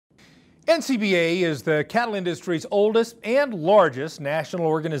NCBA is the cattle industry's oldest and largest national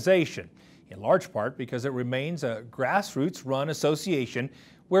organization, in large part because it remains a grassroots-run association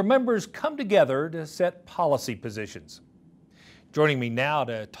where members come together to set policy positions. Joining me now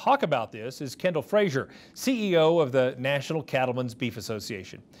to talk about this is Kendall Frazier, CEO of the National Cattlemen's Beef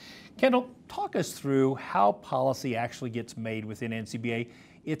Association. Kendall, talk us through how policy actually gets made within NCBA.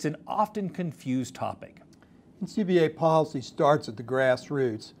 It's an often confused topic. NCBA policy starts at the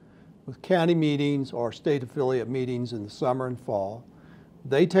grassroots with county meetings or state affiliate meetings in the summer and fall.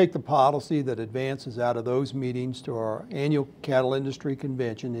 They take the policy that advances out of those meetings to our annual cattle industry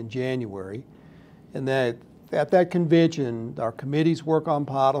convention in January. And at that convention, our committees work on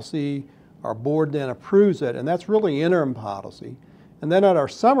policy, our board then approves it, and that's really interim policy. And then at our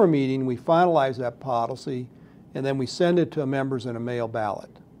summer meeting, we finalize that policy, and then we send it to members in a mail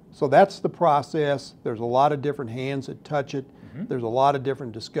ballot. So that's the process. There's a lot of different hands that touch it. There's a lot of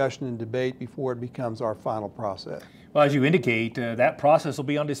different discussion and debate before it becomes our final process. Well, as you indicate, that process will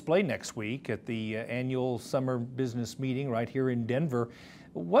be on display next week at the annual summer business meeting right here in Denver.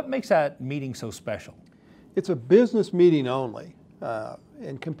 What makes that meeting so special? It's a business meeting only,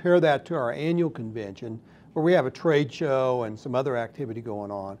 and compare that to our annual convention where we have a trade show and some other activity going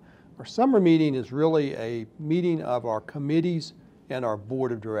on. Our summer meeting is really a meeting of our committees and our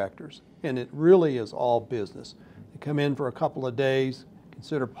board of directors, and it really is all business. They come in for a couple of days,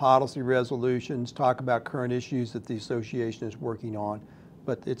 consider policy resolutions, talk about current issues that the association is working on,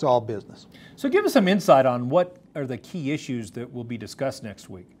 but it's all business. So give us some insight on what are the key issues that will be discussed next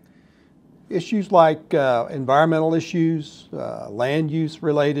week. Issues like environmental issues, land use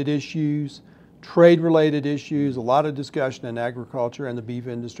related issues, trade related issues, a lot of discussion in agriculture and the beef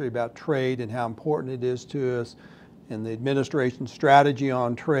industry about trade and how important it is to us, and the administration's strategy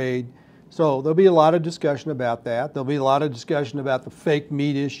on trade. So there'll be a lot of discussion about that. There'll be a lot of discussion about the fake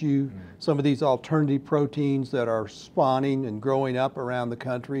meat issue, some of these alternative proteins that are spawning and growing up around the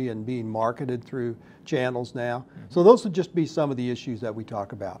country and being marketed through channels now. So those would just be some of the issues that we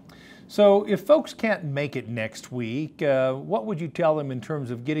talk about. So if folks can't make it next week, what would you tell them in terms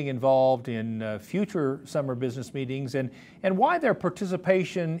of getting involved in future summer business meetings and why their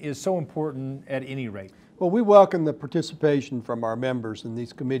participation is so important at any rate? Well, we welcome the participation from our members in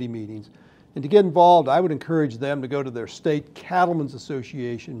these committee meetings. And to get involved, I would encourage them to go to their state Cattlemen's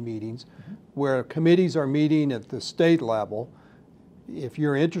Association meetings where committees are meeting at the state level. If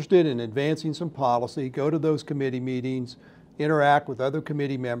you're interested in advancing some policy, go to those committee meetings, interact with other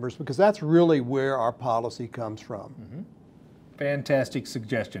committee members, because that's really where our policy comes from. Fantastic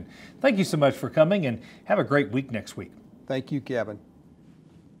suggestion. Thank you so much for coming, and have a great week next week. Thank you, Kevin.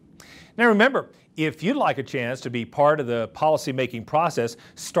 Now remember, if you'd like a chance to be part of the policy-making process,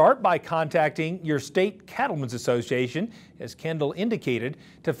 start by contacting your state Cattlemen's Association, as Kendall indicated,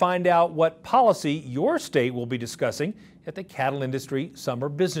 to find out what policy your state will be discussing at the Cattle Industry Summer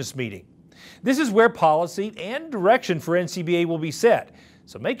Business Meeting. This is where policy and direction for NCBA will be set,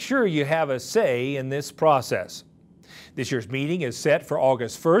 so make sure you have a say in this process. This year's meeting is set for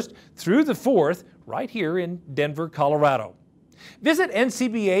August 1st through the 4th right here in Denver, Colorado. Visit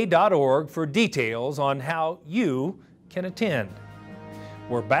ncba.org for details on how you can attend.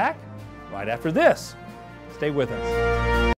 We're back right after this. Stay with us.